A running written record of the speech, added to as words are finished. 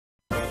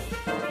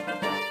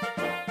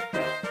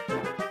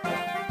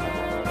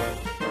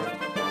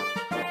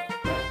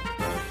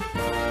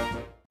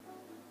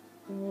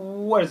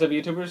What is up,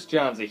 YouTubers?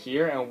 Johnza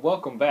here, and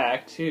welcome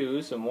back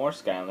to some more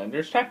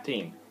Skylanders Trap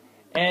Team.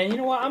 And you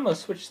know what? I'm gonna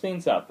switch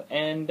things up.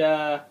 And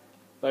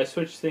by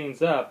switch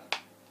things up,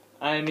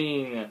 I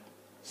mean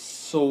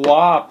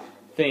swap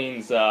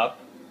things up.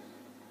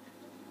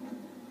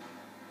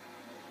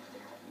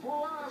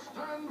 Blast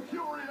and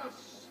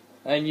furious.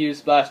 And use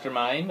Blaster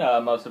Mine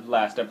most of the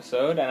last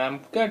episode, and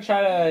I'm gonna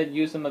try to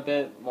use them a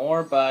bit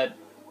more. But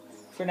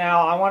for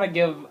now, I want to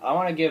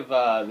give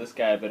this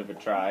guy a bit of a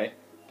try.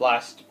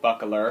 Blast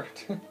Buckler,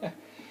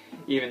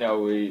 even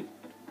though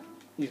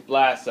he's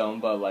Blast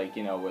Zone, but like,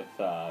 you know, with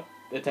the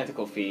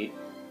tentacle feet.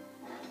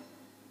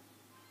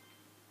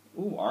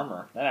 Ooh,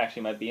 armor. That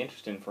actually might be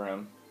interesting for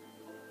him.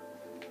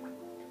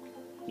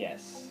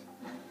 Yes.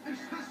 Is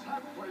this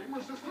have flame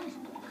resistance?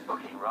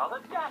 Looking rather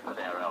dapper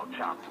there, old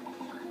chap.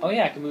 Oh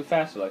yeah, I can move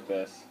faster like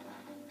this,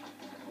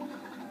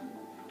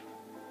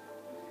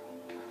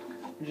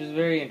 which is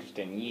very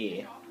interesting.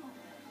 Yeah.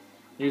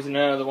 Here's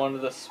another one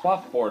of the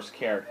Swap Force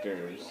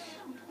characters.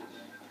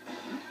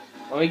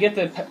 When we get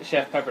to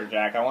Chef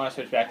Pepperjack, I want to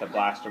switch back to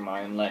Blaster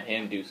Mine and let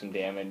him do some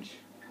damage.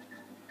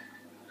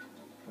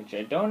 Which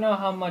I don't know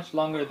how much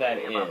longer that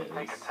is.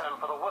 Take a turn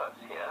for the worse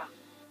here.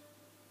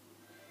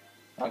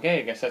 Okay,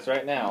 I guess that's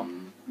right now.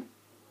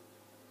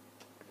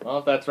 Well,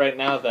 if that's right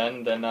now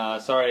then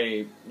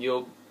sorry,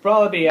 you'll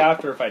probably be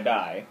after if I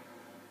die.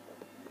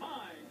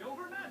 Mind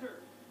over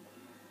matter.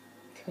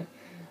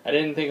 I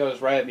didn't think I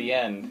was right at the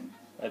end.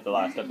 At the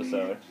last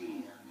episode.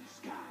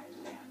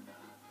 Skylander.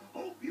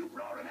 Hope you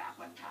brought an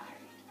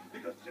appetite,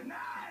 because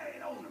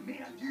tonight on the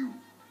menu,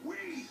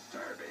 we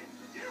serving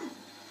you.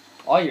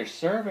 Oh, you're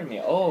serving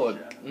me. Oh,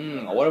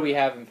 what are we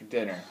having for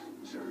dinner?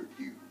 Serve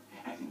you,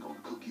 as in gonna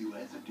cook you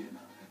as a dinner,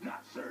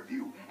 not serve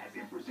you as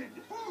in present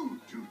the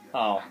food to you.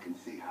 Oh. I can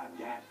see how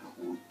that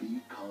would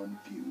be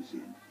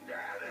confusing.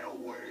 That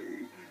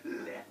away,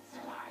 let's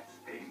spice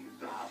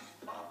things up.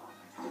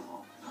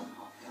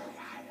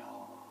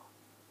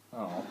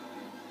 Oh.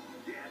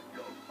 Get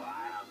your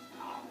fire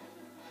started.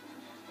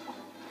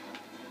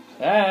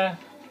 Ah.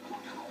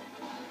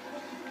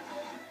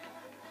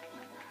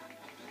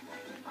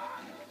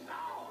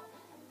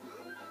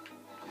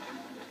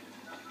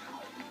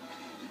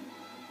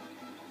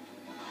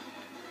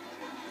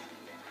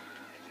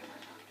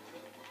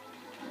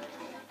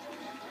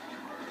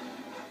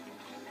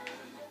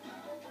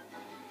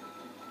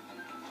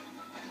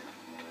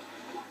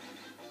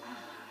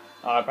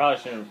 Oh, I probably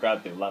shouldn't have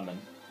grabbed the lemon.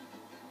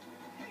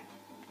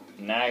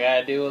 Now I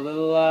gotta do a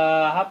little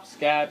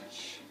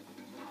hopscotch.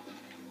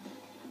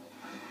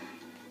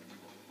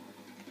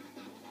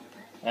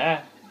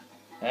 Ah.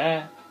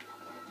 Ah.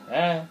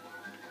 Ah.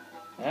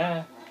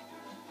 Ah.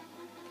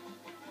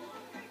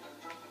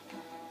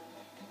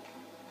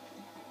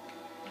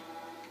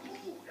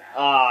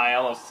 Oh, I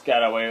almost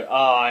got away. Oh,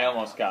 I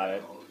almost got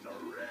it.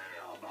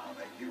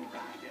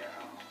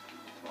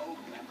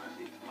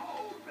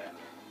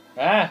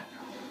 Ah.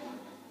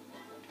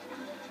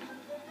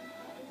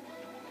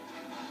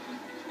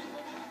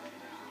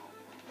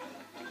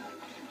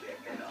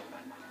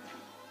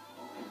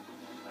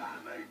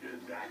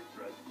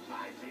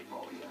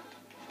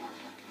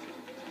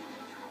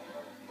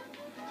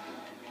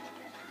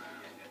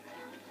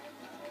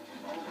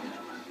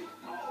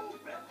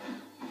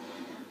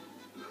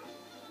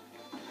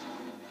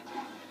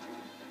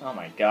 Oh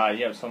my god,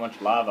 you have so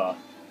much lava.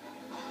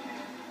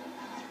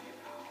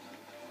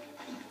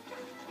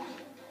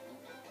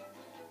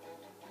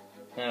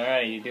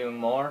 Alright, you doing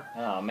more?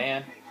 Oh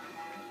man.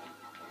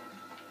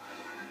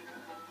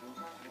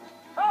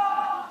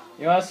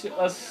 You know,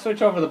 let's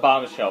switch over the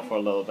bomb shell for a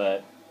little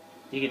bit.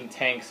 You can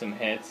tank some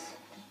hits.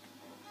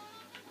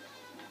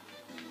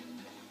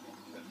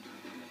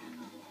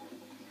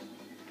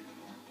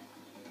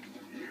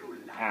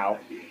 Ow.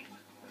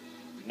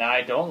 No,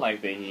 I don't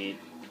like the heat.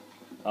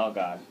 Oh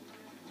god.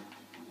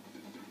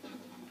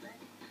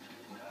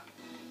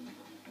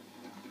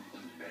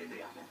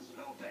 Maybe I can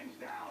slow things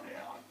down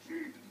here.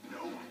 Gee, no,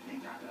 I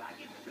think I like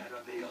it better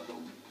the other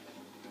way.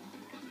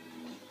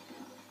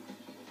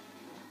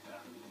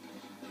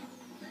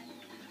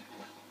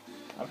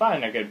 I'm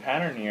finding a good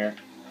pattern here.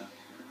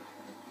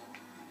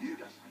 You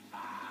just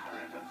fire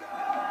at the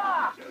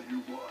bell. Tell you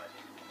what.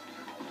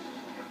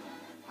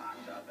 Hot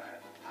to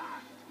that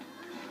hot.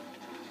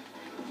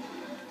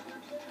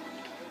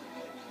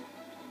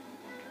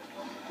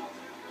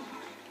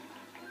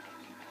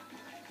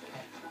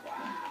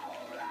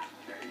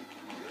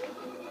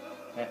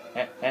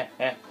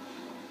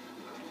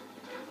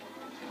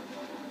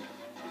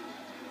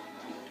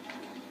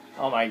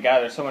 Oh my god,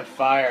 there's so much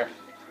fire.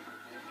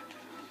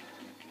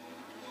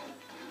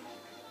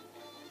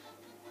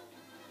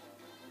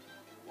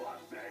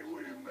 What say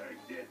we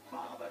make this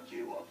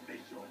barbecue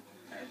official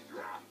and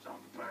drop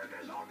some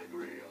burgers on the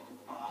grill?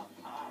 Oh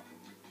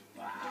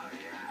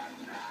yeah,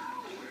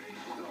 now we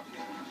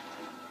cooking.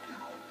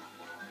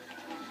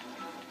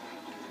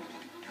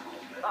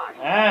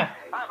 Nice.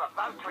 I'm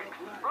about to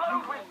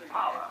explode with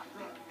power.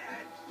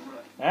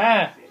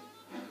 Ah!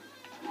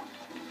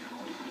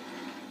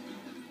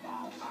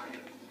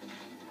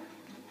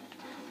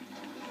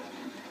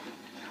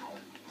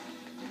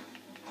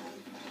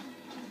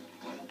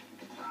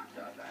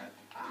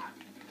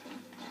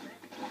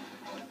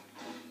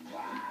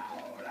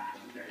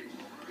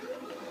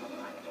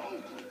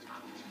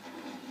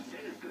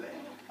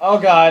 Oh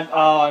god.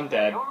 Oh, I'm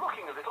dead. You're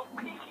looking a little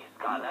peaky,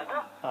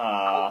 Skylander.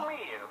 Ah. Call me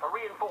in for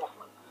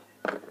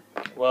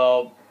reinforcements.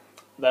 Well,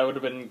 that would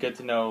have been good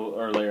to know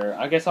earlier.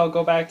 I guess I'll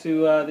go back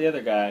to the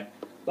other guy.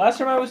 Last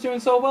time I was doing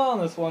so well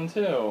in this one,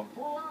 too.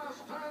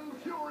 Blast and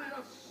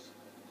furious.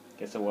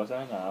 Guess it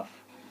wasn't enough.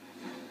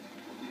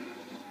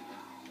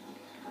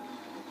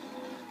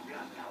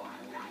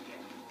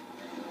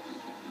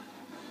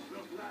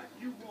 Look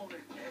like you want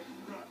it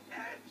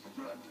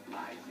extra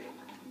spicy.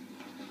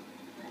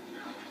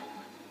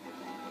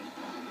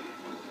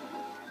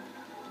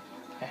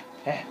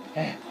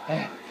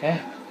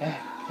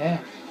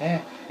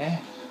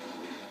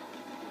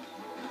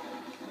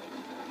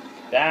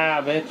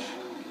 Ah, bitch.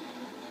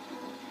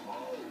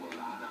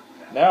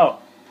 No.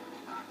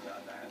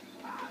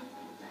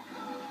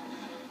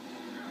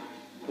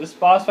 This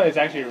boss fight is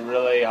actually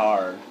really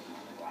hard.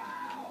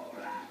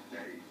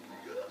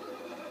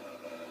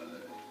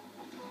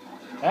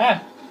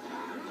 Ah.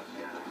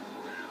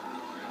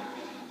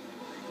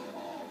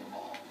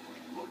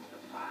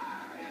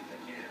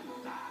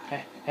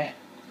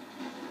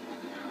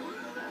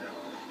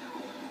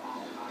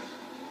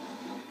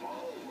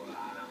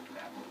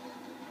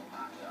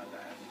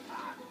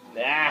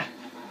 Ah.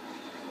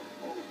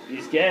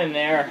 He's getting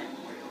there.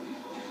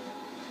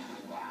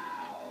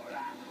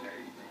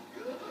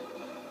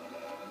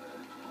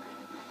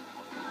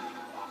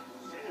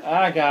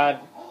 Ah,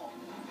 God.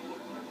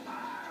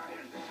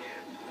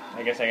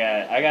 I guess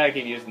I gotta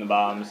keep using the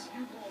bombs.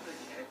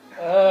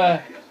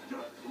 Ah.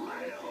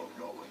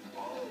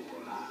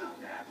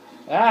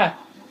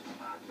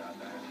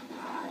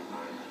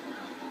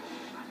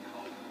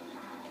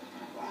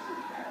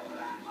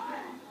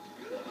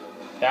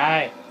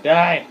 Die!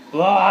 Die!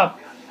 Blow up!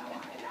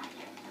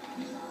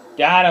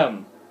 Got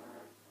him!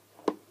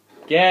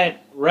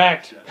 Get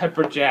wrecked,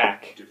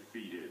 Pepperjack!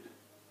 Defeated.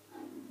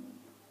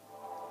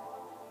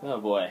 Oh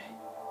boy.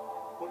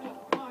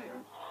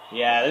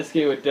 Yeah, this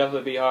game would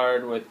definitely be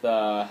hard with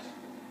a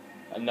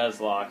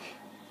Nuzlocke,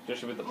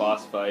 especially with the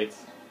boss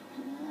fights.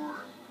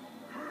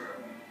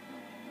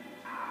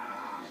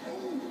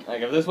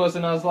 Like, if this was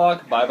a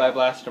Nuzlocke, bye-bye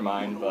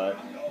Blastermine, but...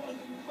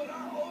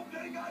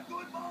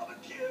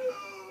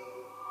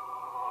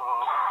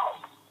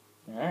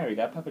 Alright, we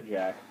got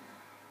Pepperjack.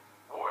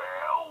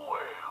 Well,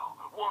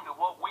 wonder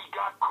what we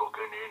got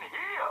cooking in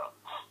here.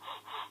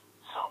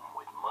 Something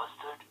with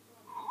mustard.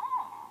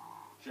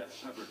 Chef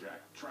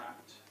Pepperjack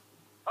trapped.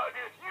 I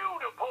guess you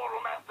the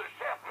Portal Master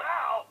Chef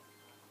now.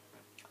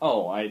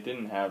 Oh, I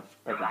didn't have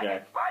You like Pepperjack.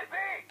 it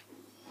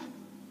spicy?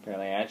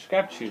 Apparently I had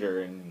Scrap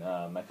Shooter in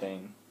my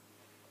thing.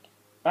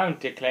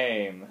 Bounty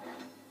Claim.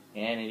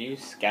 And a new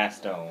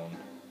Scastone.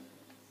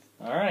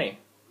 Alright.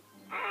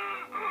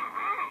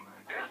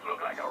 This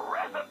looks like a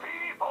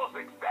recipe for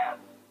success.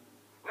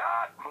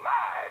 Not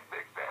my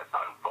success,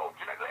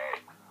 unfortunately.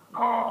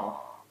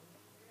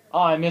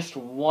 Oh, I missed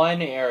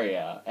one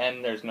area,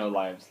 and there's no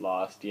lives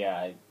lost. Yeah,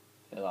 I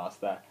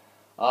lost that.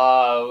 It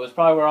was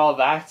probably where all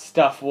that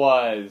stuff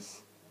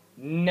was.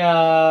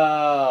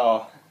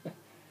 No!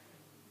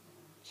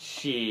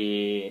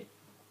 Shit.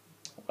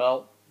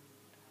 Well,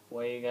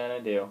 what you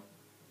gonna do?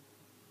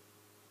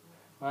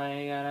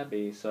 Why you gotta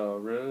be so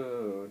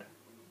rude?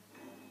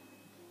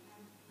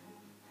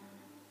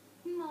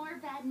 More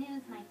bad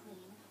news, my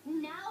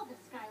queen. Now the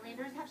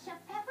Skylanders have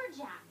Chef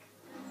Pepperjack.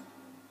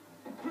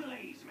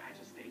 Please,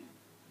 Majesty,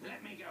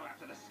 let me go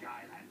after the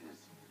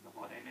Skylanders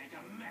before they make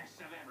a mess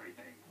of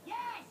everything.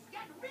 Yes,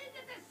 get rid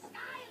of the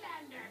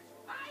Skylanders,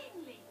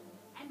 finally!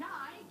 And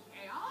I,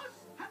 Chaos,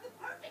 have the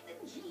perfect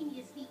and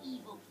geniusly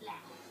evil plan.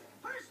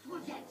 First we'll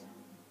get...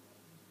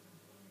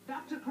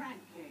 Dr.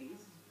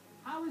 Crankcase,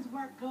 how is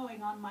work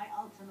going on my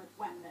ultimate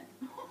weapon?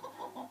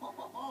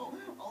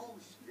 Oh,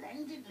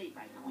 splendidly,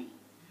 my queen.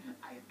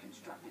 I have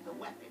constructed the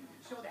weapon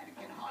so that it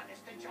can harness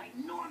the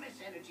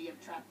ginormous energy of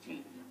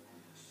Traptanium.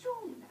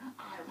 Soon,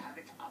 I'll have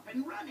it up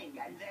and running,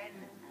 and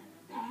then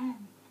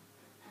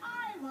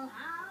I will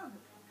have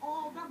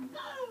all the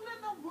gold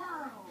in the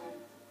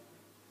world!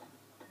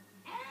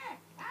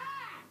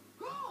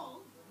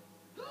 Gold?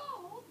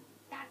 Gold?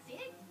 That's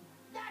it?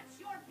 That's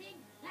your big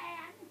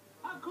plan?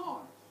 Of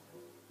course.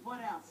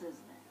 What else is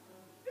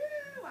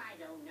there? I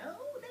don't know.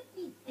 Let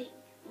me think.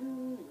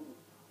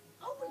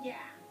 Oh,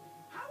 yeah.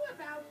 How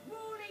about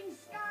ruling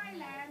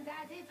Skyland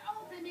as its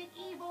ultimate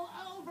evil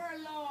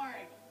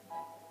overlord?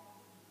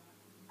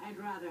 I'd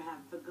rather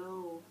have the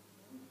gold.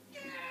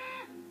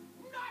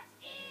 Not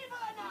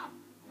evil enough!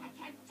 I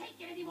can't take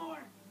it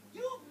anymore.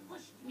 You've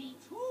pushed me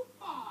too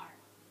far.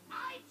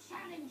 I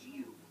challenge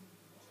you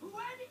to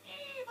an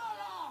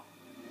evil-off!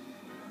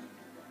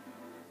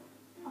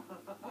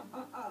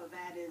 Oh,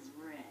 that is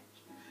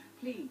rich.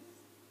 Please,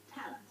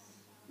 tell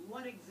us,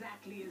 what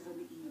exactly is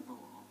an evil?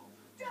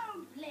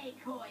 Don't play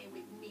coy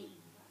with me.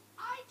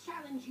 I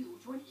challenge you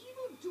to an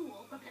evil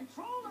duel for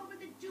control over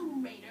the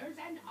Doom Raiders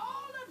and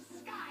all of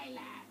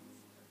Skylands.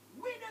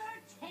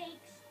 Winner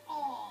takes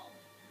all.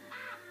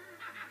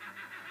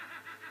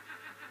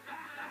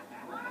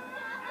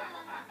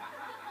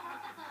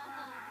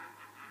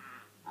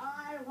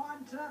 I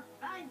want to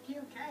thank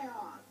you,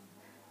 Chaos.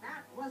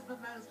 was the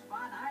most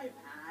fun I've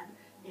had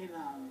in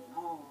a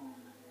long,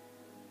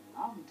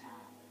 long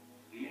time.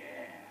 Yeah.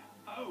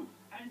 Oh,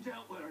 and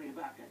don't worry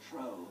about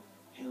Control.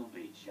 He'll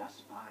be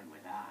just fine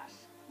with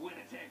us.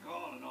 Winner take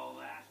all and all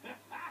that.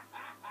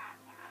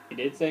 He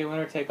did say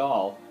winner take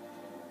all.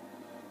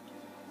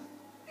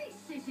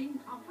 This is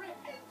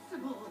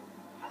incomprehensible.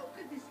 How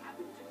could this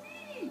happen to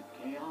me?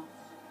 Chaos.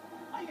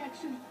 I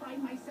actually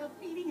find myself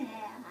needing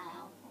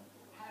help.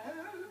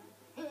 Help.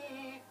 I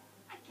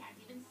can't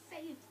even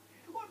say it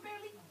or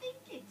barely think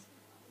it.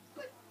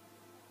 But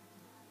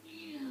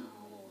you,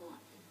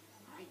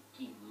 I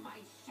give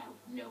myself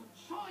no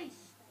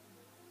choice.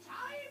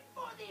 Time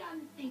for the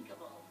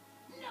unthinkable.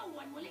 No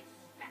one will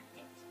expect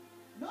it.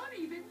 Not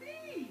even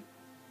me.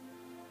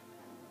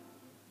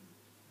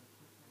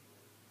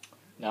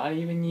 Not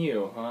even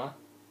you, huh?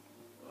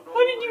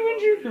 How did you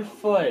injure your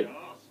foot?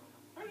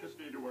 I just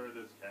need to wear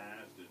this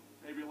cast and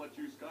maybe let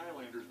you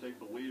Skylanders take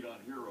the lead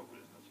on hero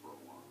business for a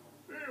while.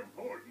 The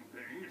important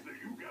thing is that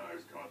you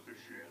guys caught the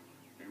ship.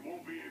 He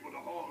won't be able to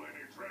haul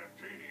any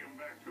Traptanium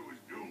back to his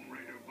Doom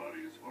Raider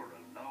buddies for a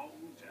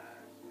long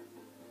time.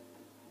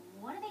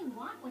 What do they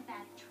want with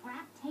that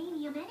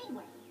Traptanium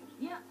anyway?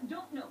 Yeah,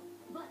 don't know.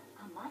 But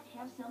I might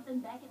have something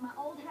back at my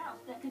old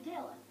house that could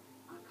tell us.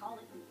 I call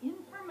it the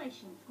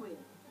information squid.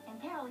 And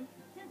Callie,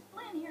 since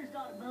Flynn here's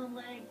got a bum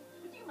leg,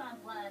 would you mind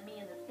flying me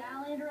and the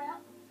Skylander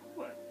out?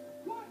 What?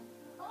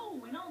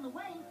 Oh, and on the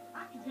way,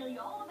 I can tell you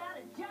all about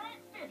a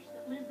giant fish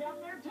that lives out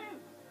there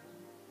too.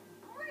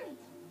 Great.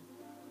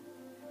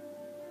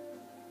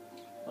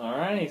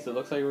 Alrighty, so it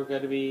looks like we're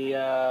going to be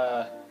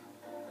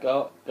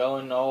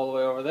going all the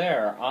way over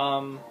there.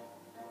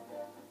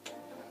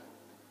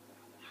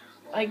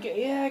 I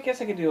guess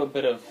I could do a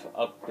bit of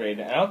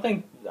upgrading. I don't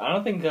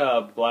think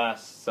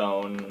Blast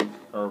Zone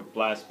or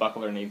Blast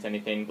Buckler needs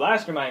anything.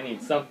 Blastermine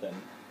needs something,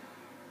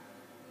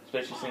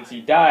 especially since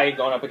he died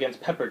going up against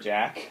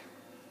Pepperjack.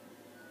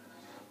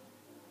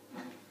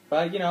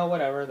 But you know,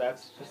 whatever.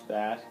 That's just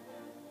that.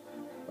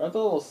 We're at the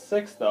level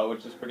 6 though,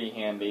 which is pretty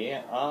handy.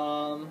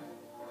 So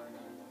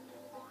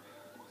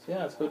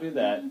yeah, let's go do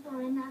that. Ready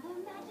for another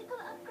magical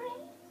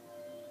upgrade?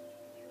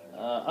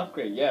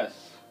 Upgrade,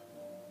 yes.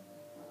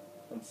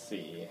 Let's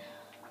see.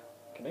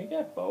 Can I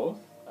get both?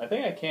 I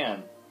think I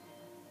can.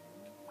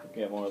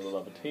 Get more of the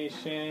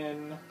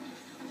levitation.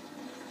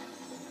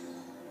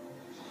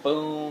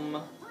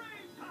 Boom.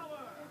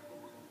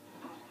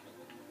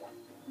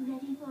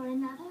 Ready for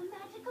another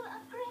magical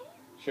upgrade?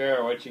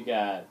 Sure, what you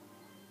got?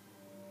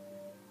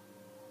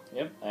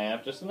 Yep, I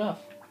have just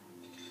enough.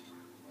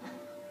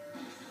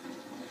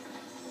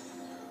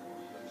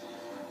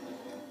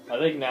 I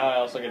think now I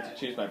also get to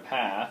choose my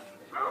path.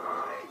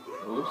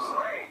 Oops.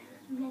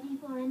 Ready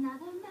for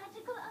another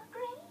magical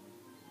upgrade?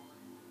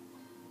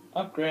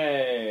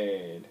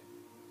 Upgrade.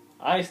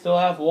 I still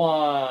have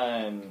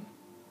one.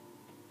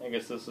 I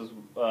guess this is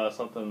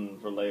something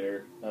for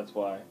later. That's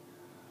why.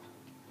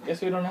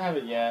 Guess we don't have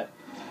it yet.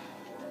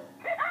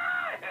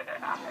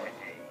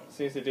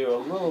 Seems to do a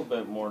little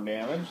bit more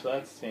damage.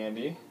 That's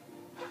handy.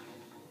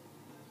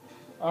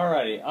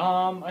 Alrighty.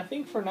 I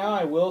think for now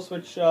I will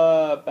switch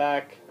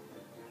back.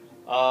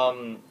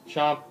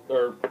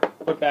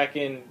 Put back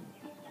in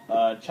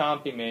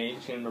Chompy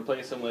Mage and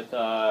replace him with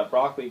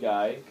Broccoli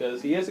Guy,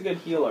 because he is a good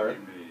healer.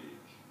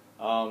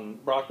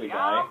 Broccoli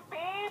Guy.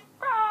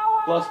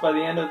 Plus, by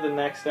the end of the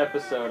next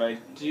episode, I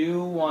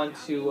do want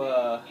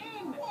to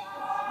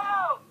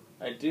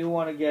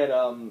get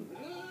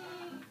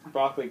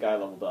Broccoli Guy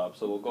leveled up,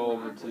 so we'll go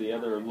over to the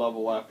other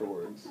level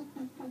afterwards.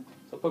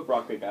 So put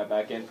Broccoli Guy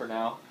back in for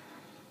now.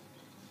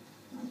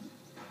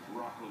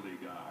 Broccoli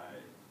guy.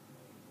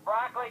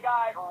 Broccoli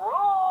guys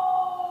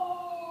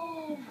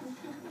rule!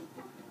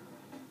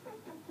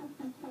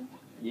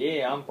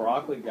 Yeah, I'm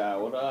Broccoli Guy.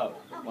 What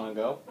up? Wanna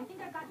go? I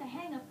think I got the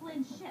hang of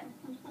Flynn's ship.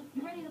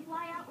 You ready to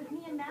fly out with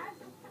me and Max?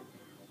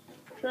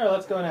 Sure,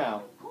 let's go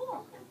now.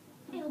 Cool.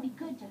 It'll be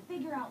good to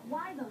figure out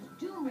why those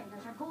Doom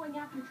Raiders are going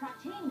after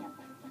Traptanium.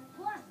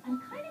 Plus,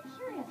 I'm kind of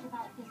curious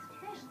about this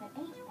fish that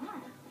ate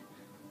Max.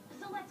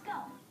 So let's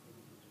go.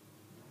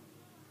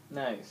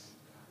 Nice.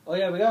 Oh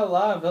yeah, we got a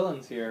lot of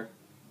villains here.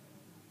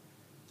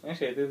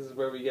 Actually, I think this is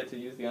where we get to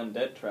use the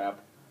undead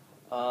trap.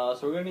 So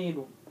we're gonna need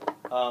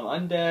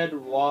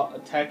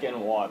undead, tech,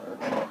 and water.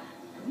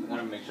 I'm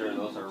gonna make sure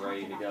those are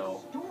ready to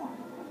go.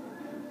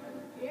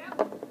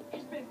 Yep,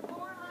 it's been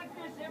pouring like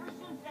this ever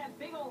since that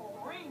big old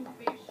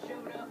rainfish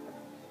showed up.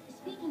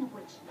 Speaking of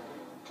which,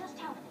 just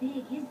how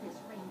big is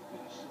this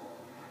rainfish?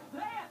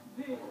 That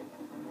big.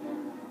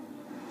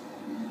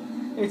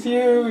 It's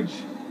huge!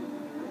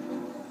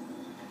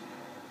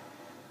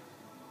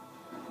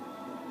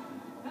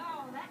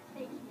 Oh, that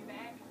takes me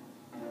back.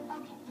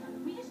 Okay,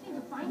 we just need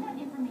to find out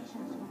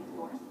information as soon as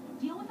for us,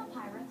 deal with the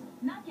pirates,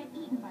 not get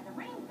eaten by the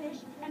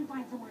rainfish, and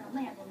find somewhere to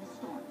land in this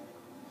storm.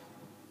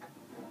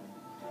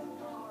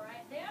 All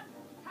right, then.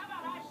 How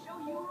about I show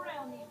you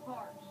around these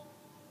parts?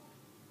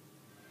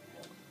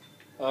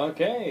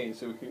 Okay,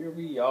 so here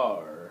we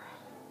are.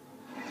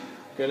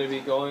 Gonna be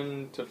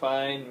going to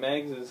find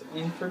Megs'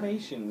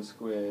 information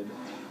squid.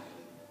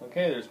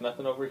 Okay, there's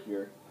nothing over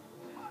here.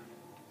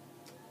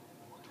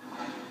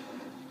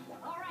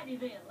 Alrighty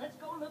then, let's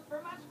go look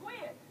for my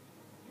squid.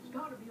 It's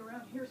got to be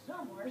around here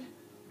somewhere.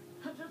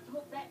 I just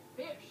hope that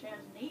fish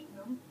hasn't eaten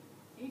them.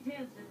 He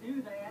tends to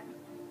do that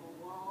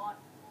a lot.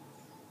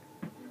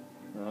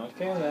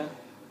 Okay then.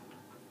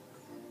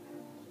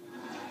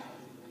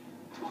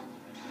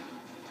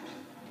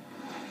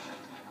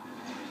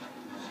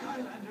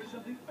 Skylanders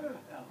of the Earth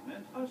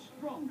element are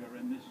stronger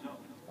in this zone.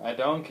 I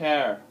don't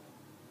care.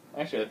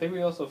 Actually, I think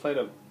we also fight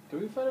a...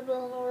 Did we fight a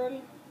villain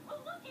already? Oh,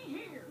 looky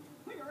here.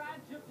 We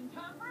arrived just in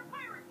time for a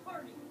pirate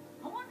party.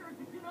 I wonder if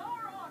it's in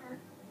our honor.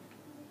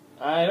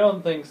 I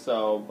don't think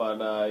so, but,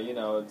 you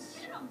know, it's...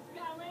 Get 'em,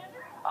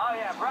 Skylander. Oh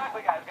yeah,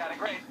 Broccoli Guy's got a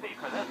great seat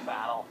for this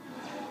battle.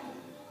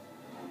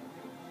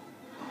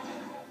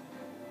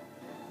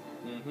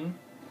 Mm-hmm.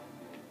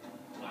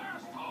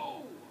 Blast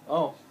hole!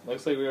 Oh,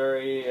 looks like we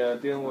already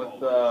dealing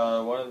with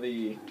one of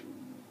the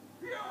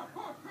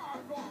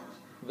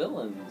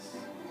villains.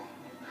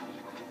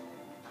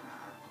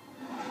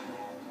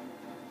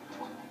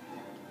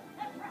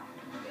 That's right.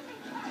 Give me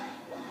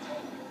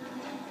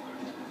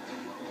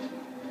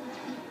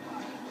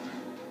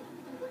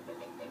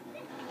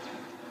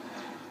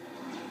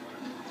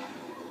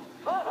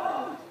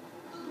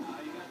Now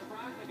you got the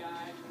Broccoli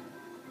Guy.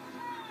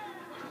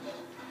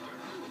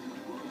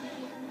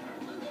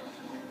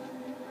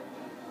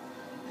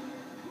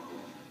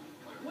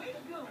 Way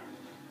to go.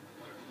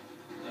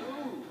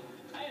 Ooh,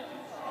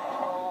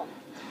 tails.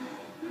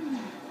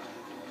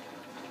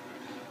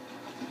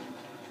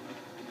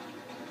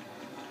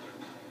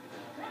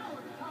 Now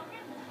we're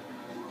talking.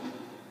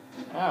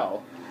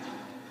 Ow.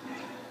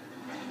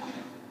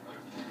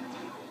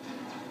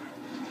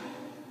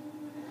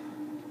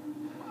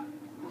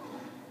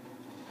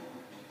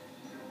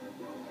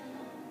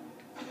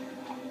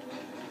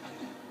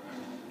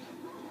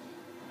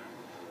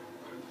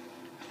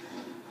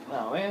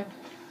 Oh, man.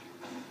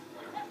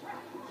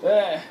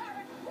 Eh.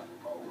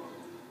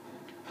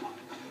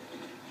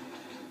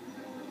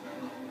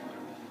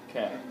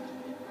 Okay.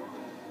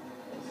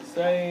 Let's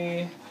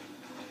say...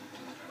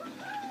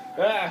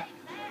 Ah!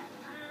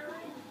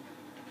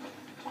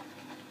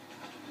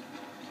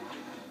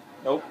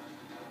 Nope.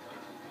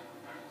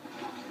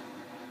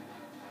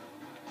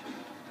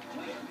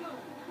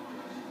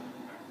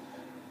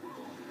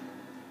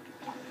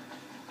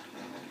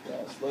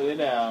 Yeah, slow you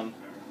down.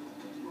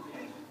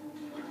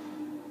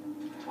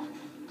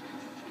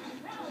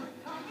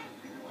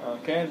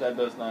 Okay, that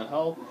does not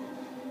help.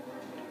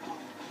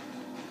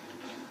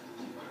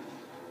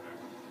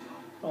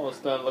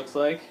 Almost done, looks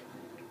like.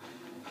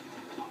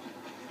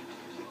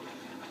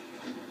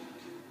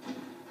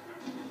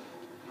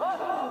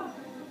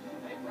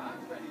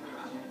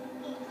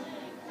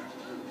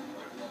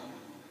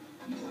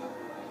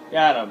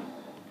 Got him.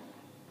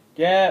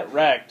 Get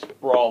wrecked,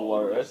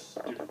 Brawlers.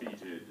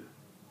 Defeated.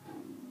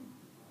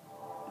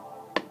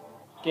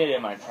 Get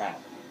in my trap.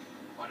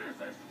 What is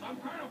this? Some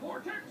kind of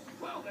vortex?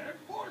 Well then,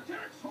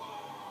 vortex!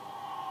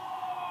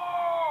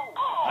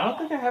 I don't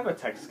think I have a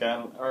tech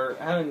scan, or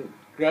haven't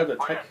grabbed a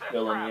tech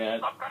villain yet.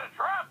 Some kind of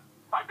trap?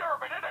 I've never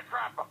been in a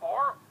trap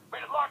before.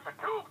 Been in lots of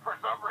tubes for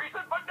some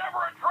reason, but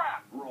never a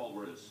trap.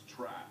 Brawlers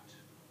trapped.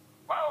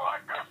 Well, I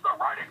guess the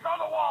writing's on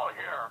the wall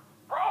here.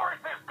 Brawlers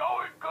is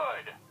going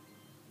good.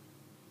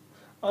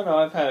 Oh no,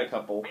 I've had a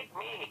couple. Pick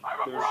me. I'm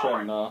a There's brawler.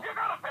 some, You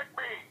gotta pick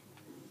me.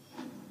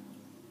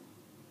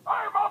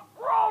 I'm a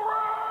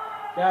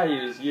brawler. Gotta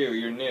use you,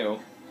 you're new.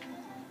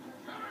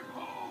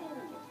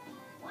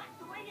 What's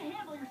the way to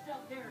handle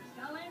yourself there,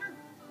 Skylander?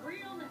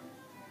 Real nice.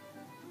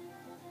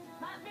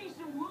 Might be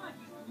some wood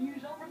you can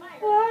use over there.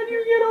 How do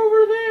you get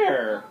over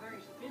there? Not a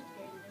very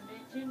sophisticated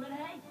invention, but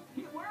hey,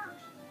 it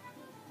works.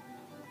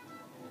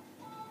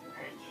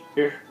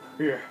 Here,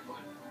 here.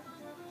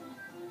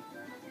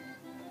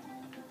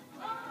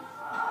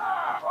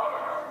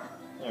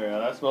 There we go,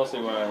 that's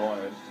mostly what I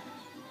wanted.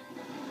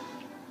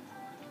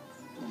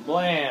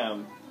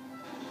 Blam!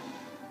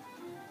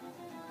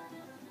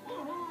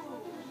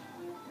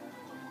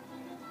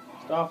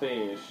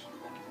 Starfish.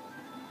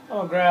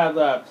 I'll grab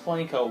that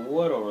plank of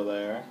wood over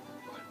there.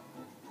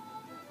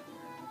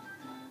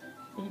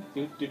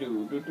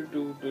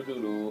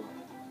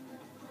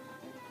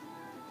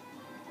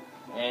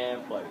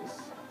 And place.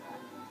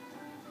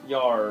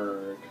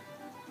 Yarg.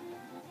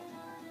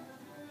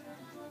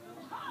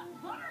 Hot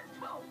butter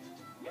toast!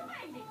 You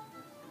made it!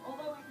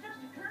 Although it just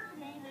occurred to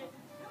me that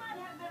we might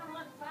have better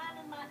luck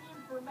finding my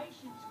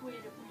information squid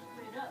if we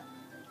split up.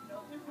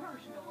 Nothing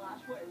personal, I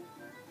swear.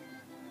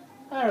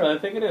 I don't know, I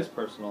think it is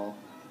personal.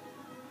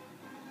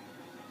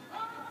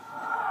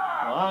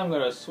 Well, I'm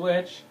gonna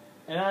switch,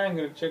 and I'm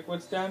gonna check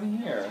what's down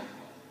here.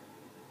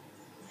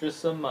 Just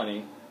some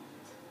money.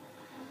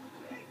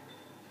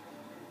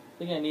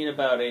 I think I need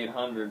about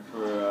 800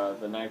 for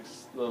the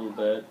next little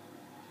bit.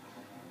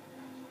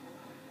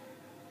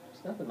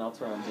 There's nothing else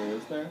around here,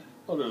 is there?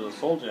 Oh, there's a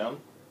soul gem.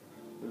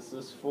 This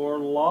is for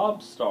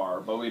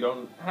Lobstar, but we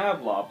don't have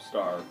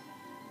Lobstar.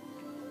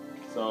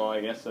 So I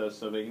guess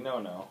that's a big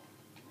no-no.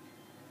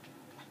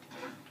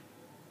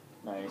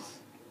 Nice.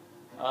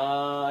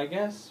 I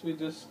guess we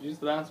just use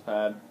the bounce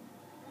pad.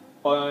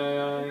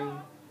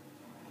 Boing.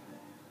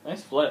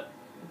 Nice flip.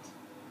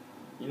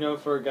 You know,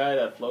 for a guy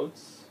that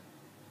floats.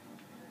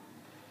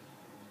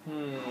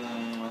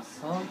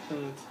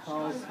 Something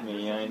tells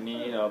me I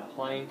need a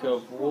plank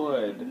of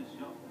wood.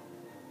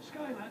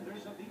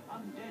 Skylanders of the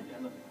undead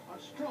element are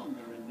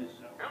stronger in this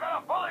zone. You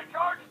got a fully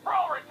charged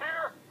Prowler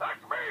here!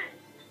 That's me!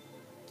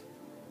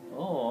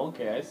 Oh,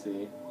 okay, I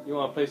see. You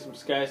want to play some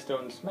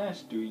Skystone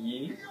Smash, do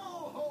ye? Yo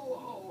ho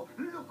ho!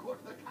 Look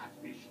what the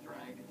catfish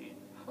dragged in.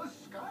 A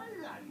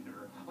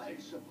Skylander. I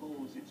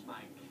suppose it's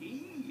my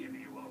key if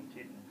you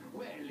wanted.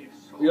 Well, if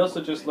so, We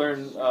also just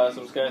learned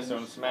some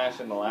Skystone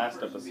Smash in the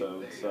last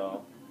episode,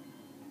 so...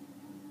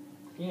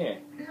 Yeah.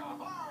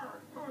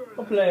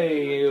 I'll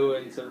play you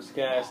in some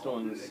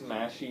Skystone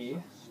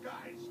Smashy.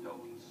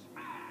 Skystone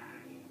Smash.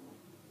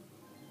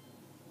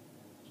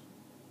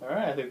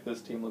 Alright, I think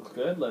this team looks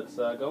good. Let's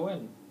go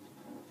in.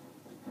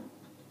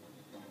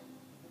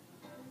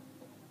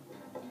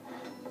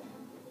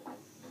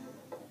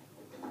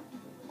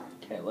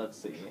 Okay, let's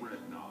see.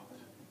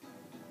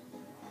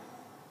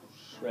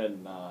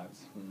 Shredknots.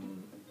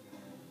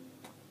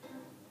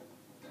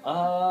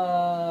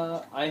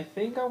 I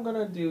think I'm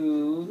gonna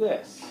do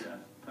this.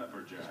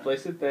 Just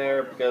place it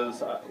there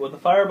because what the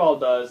fireball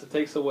does, it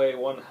takes away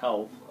 1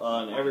 health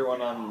on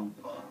everyone on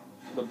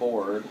the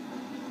board.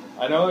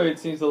 I know it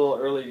seems a little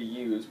early to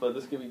use, but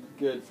this could be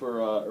good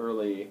for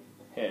early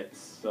hits,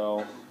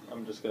 so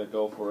I'm just gonna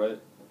go for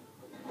it.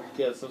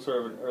 Get some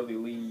sort of an early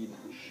lead.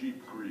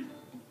 Sheep creep.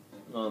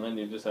 Oh, and then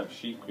you just have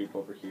sheep creep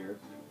over here.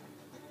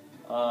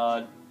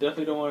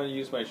 Definitely don't want to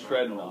use my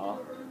Shredknot.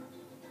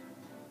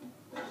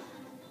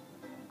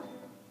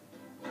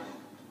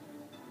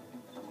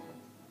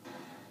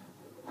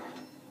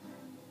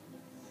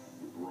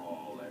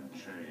 Brawl and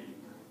chain.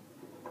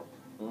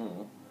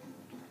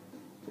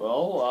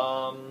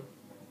 Well,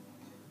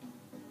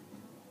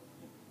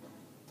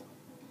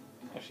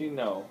 actually,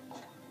 no.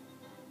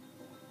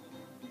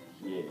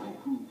 Yeah.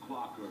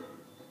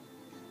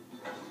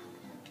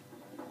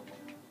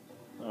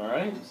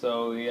 Alright,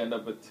 so we end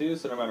up with 2,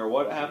 so no matter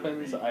what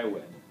happens, I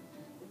win.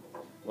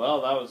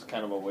 Well, that was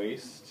kind of a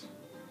waste.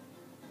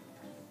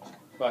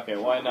 Okay,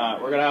 why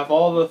not? We're gonna have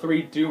all the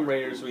 3 Doom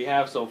Raiders we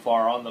have so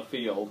far on the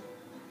field.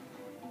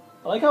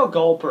 I like how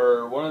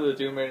Gulper, one of the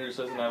Doom Raiders,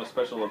 doesn't have a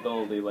special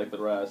ability like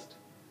the rest.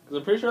 Because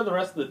I'm pretty sure the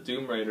rest of the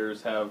Doom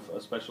Raiders have a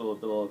special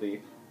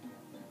ability.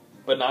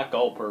 But not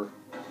Gulper.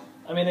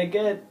 I mean, I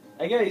get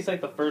he's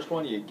like the first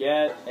one you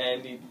get,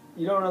 and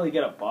you don't really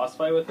get a boss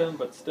fight with him,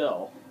 but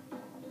still.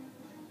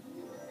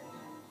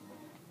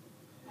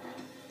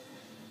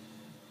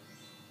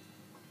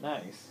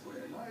 Nice. Well,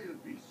 I'll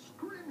be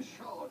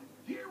scrimshawed.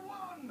 Year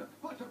 1,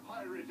 but a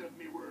pirate of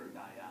me word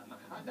I am,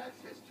 and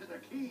access to the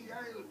key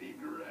I'll be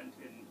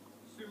granting.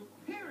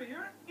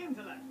 Superior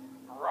intellect.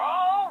 We're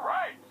all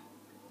right!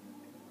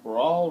 We're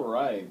all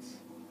right.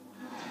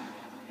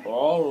 We're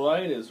all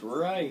right is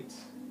right.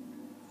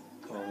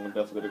 Well, I'm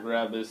definitely gonna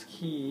grab this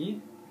key.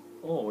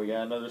 Oh, we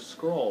got another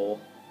scroll.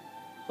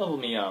 Level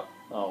me up.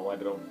 Oh, I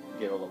don't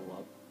get a level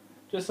up.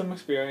 Just some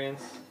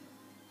experience.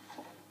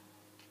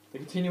 The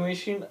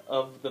continuation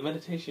of the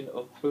meditation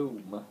of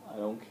Boom. I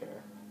don't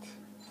care.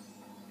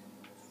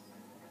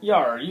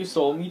 Yar, you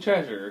sold me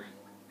treasure.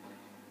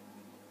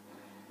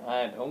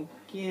 I don't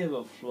give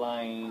a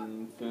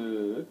flying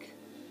fuck.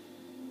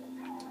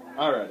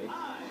 Alrighty.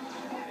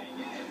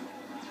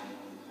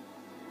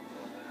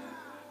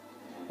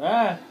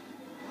 Ah!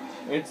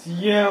 It's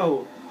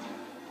you!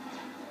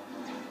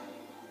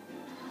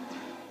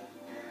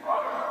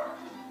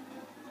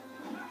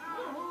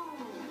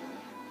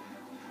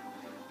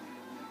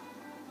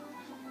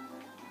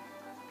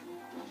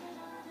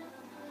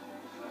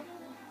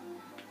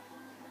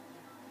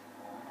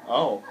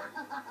 Oh.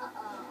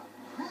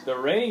 The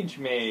Rage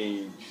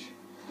Mage.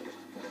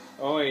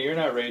 Oh wait, you're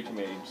not Rage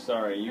Mage.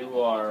 Sorry, you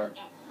are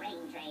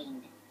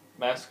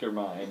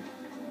Mastermind.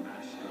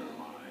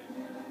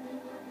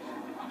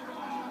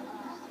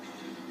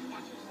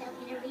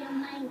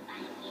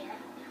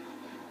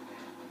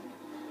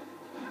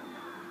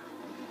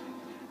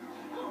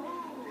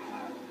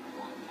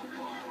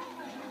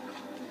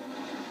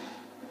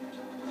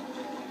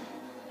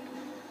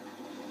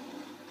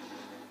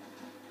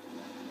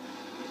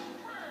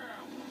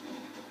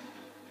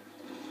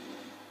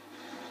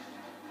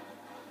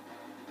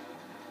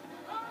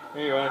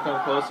 Here, you wanna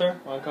come closer?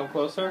 Wanna come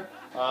closer?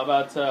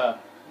 About to...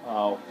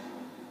 Oh.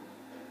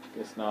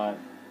 Guess not.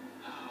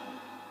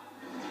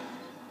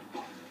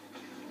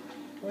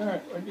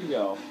 Where'd you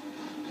go?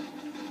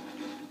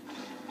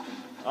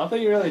 I don't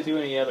think you really do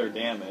any other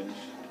damage.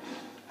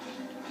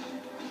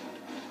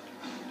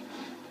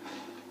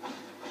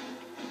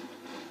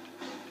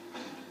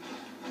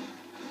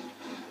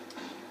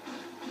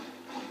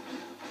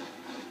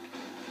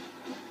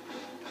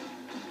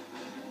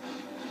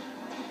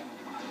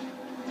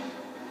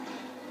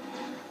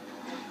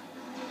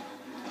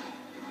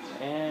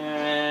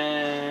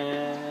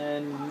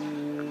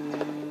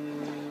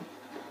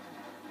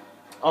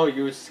 Oh,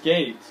 you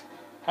escaped.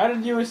 How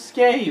did you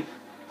escape?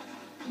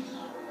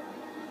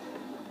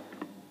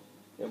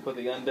 put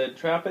the undead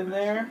trap in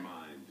there.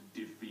 Mastermind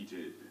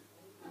defeated.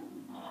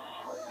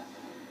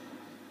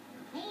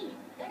 Hey,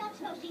 you're not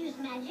supposed to use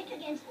magic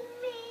against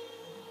me.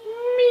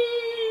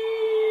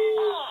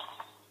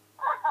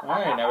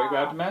 Alright, now we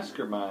grab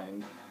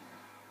Mastermind.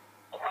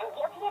 If I'm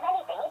guilty of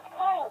anything, it's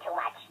caring too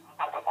much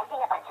and possessing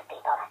a bunch of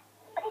people.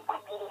 But is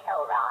that really so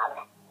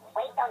wrong?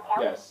 Wait, don't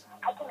tell Yes. me.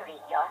 I can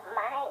read your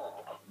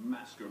mind.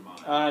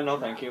 Mastermind. No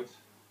thank you.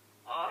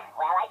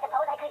 Well, I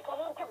suppose I could get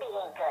into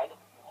being good.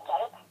 Get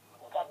it?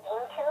 Get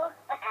into?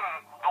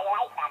 I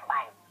like that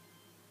one.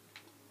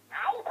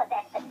 I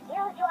possess the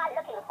skills you are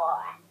looking for.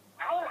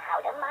 I'm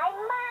out of my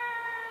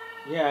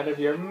mind. Yeah, out of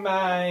your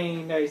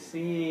mind, I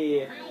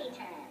see. My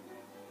turn.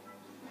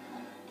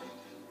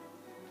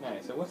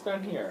 Nice, so what's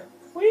down here?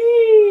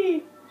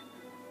 Whee!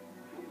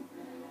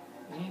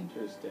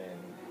 Interesting.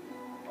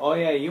 Oh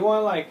yeah, you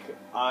want like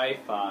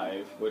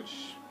I-5,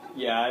 which,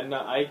 yeah,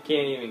 no, I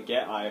can't even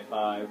get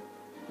I-5.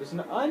 There's an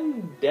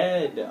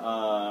undead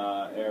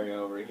area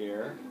over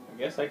here. I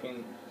guess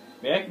maybe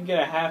I can get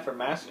a hat for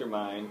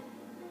Mastermind.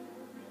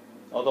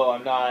 Although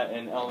I'm not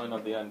an element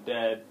of the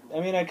undead. I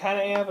mean, I kind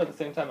of am, but at the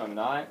same time I'm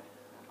not.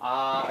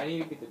 I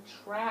need to be the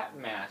Trap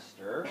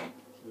Master.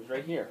 He was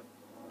right here.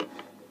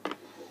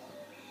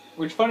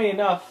 Which, funny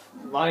enough,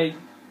 my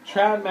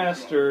Trap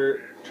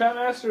Masters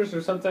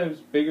are sometimes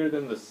bigger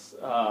than the, A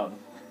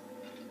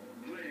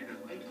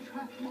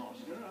trap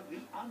master of the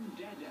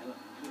undead element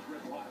is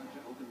required to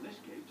open this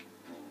gate.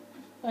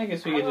 I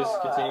guess we could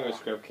just continue with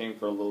Script King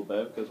for a little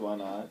bit, because why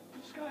not?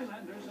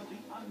 Skylanders of the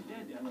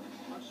undead element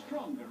are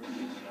stronger in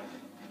this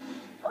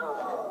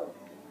element.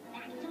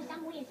 Back to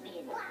some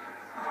whiz-biz.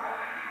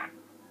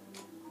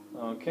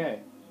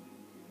 Okay.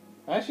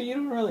 Actually, you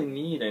don't really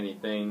need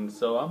anything,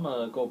 so I'm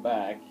gonna go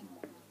back.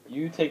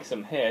 You take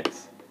some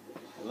hits,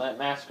 and let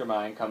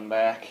Mastermind come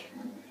back.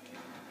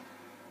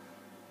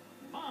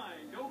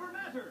 Mind over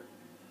matter.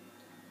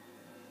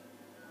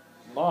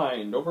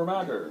 Mind over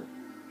matter.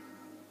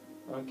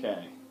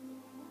 Okay.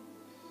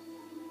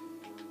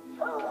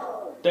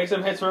 Take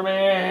some hits for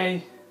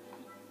me!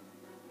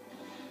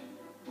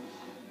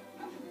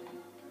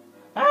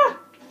 Ah!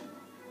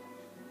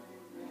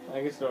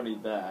 I guess I don't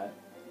need that.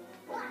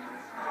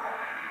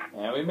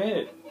 And we made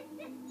it.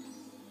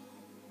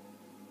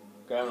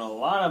 Grabbing a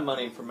lot of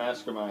money from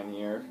Mastermind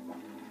here.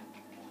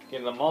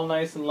 Getting them all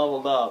nice and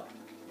leveled up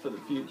for the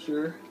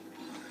future.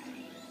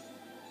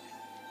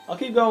 I'll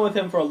keep going with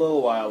him for a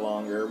little while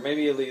longer.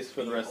 Maybe at least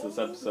for the rest of this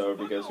episode,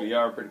 because we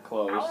are pretty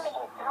close.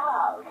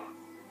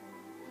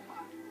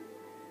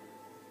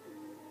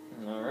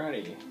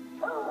 Alrighty.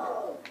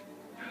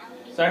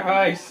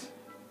 Sacrifice!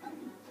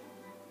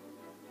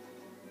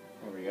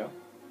 There we go.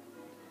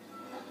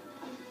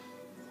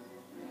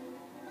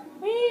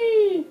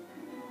 Whee!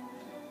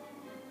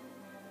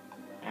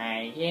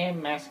 I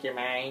am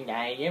Mastermind,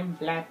 I am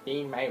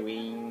flapping my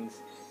wings.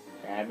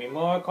 Grabbing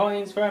more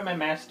coins for my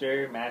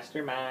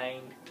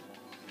Mastermind.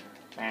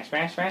 Smash,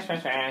 smash, smash,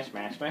 smash, smash,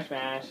 smash, smash,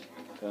 smash.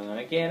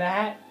 Gonna get a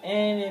hat,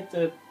 and it's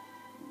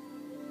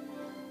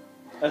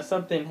a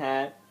something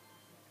hat.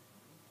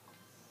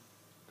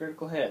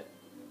 Critical hit.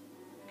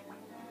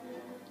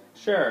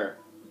 Sure,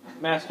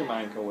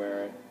 Mastermind can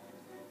wear it.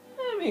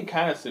 I mean, it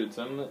kind of suits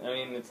him. I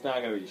mean, it's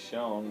not gonna be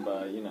shown,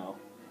 but you know.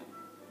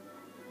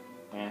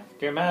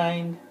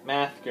 Mastermind,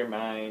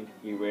 Mastermind,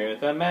 you wear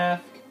the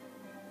mask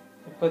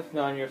and puts it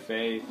on your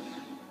face.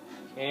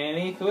 Can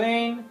he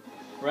swing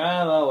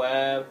from a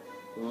web?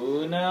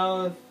 Who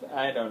knows?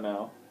 I don't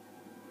know.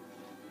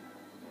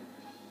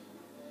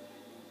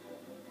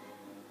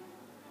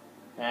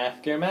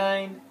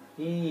 Mastermind,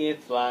 he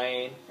is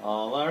flying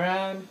all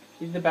around.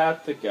 He's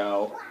about to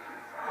go.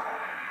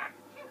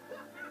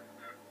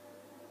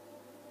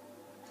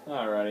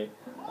 Alrighty,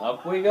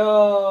 up we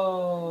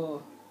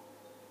go!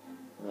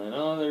 I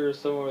know there's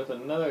somewhere with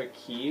another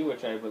key,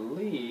 which I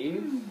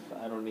believe...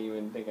 I don't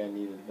even think I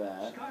needed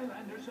that.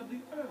 Skylanders of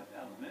the earth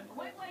element.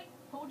 Wait,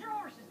 hold your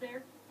horses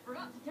there.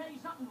 Forgot to tell you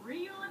something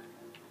real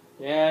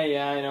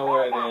Yeah, I know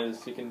what it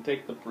is. You can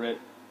take the Brit.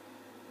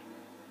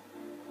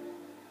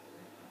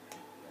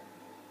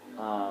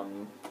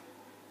 Pretend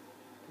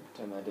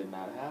that did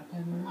not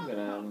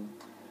happen.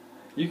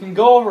 You can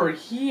go over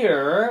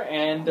here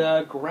and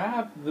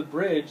grab the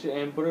bridge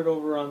and put it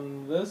over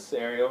on this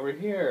area over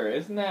here.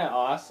 Isn't that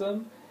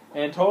awesome?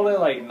 And totally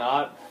like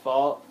not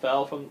fell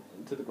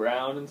to the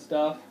ground and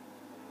stuff.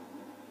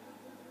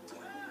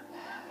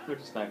 We're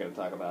just not going to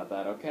talk about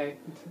that, okay?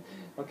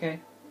 Okay?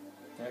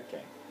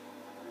 Okay.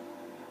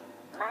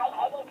 My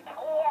head is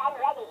clear and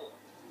ready.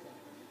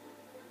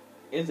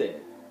 Is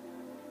it?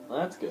 Well,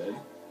 that's good.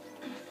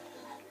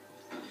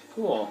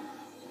 Cool.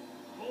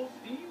 Full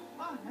steam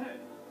ahead.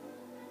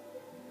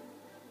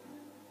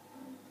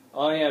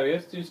 Oh yeah, we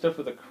have to do stuff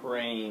with a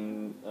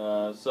crane.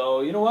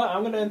 So, you know what?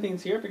 I'm going to end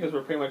things here because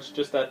we're pretty much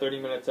just at 30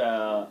 minutes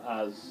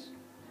as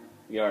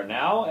we are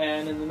now.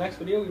 And in the next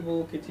video, we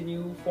will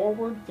continue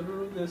forward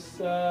through this,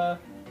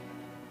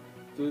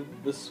 through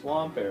the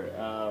swamp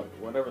area.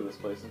 Whatever this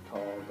place is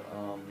called.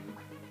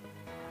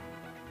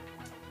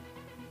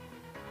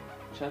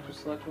 Chapter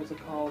select, what's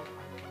it called?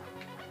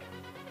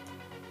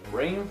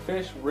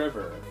 Rainfish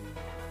River.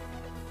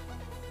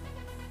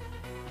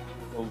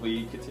 We'll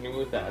be continuing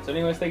with that. So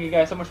anyways, thank you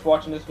guys so much for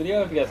watching this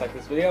video. If you guys like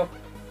this video,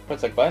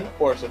 press the like button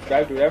or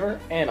subscribe to whatever,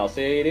 and I'll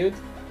see you dudes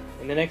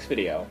in the next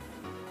video.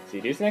 See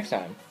you dudes next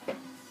time.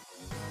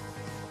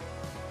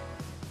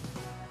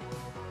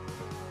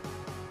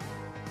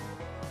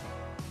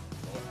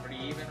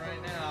 Pretty even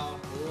right now.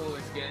 Ooh,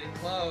 it's getting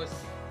close.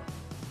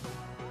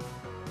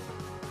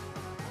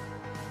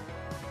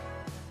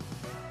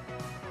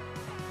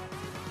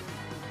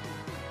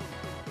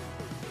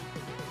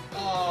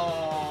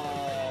 Oh.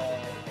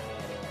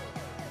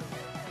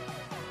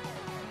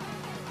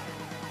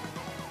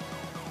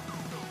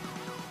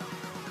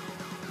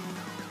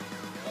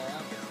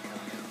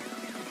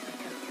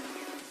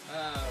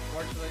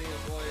 Fortunately,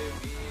 the boy,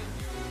 me and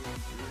you, rooting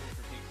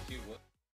for Pikachu.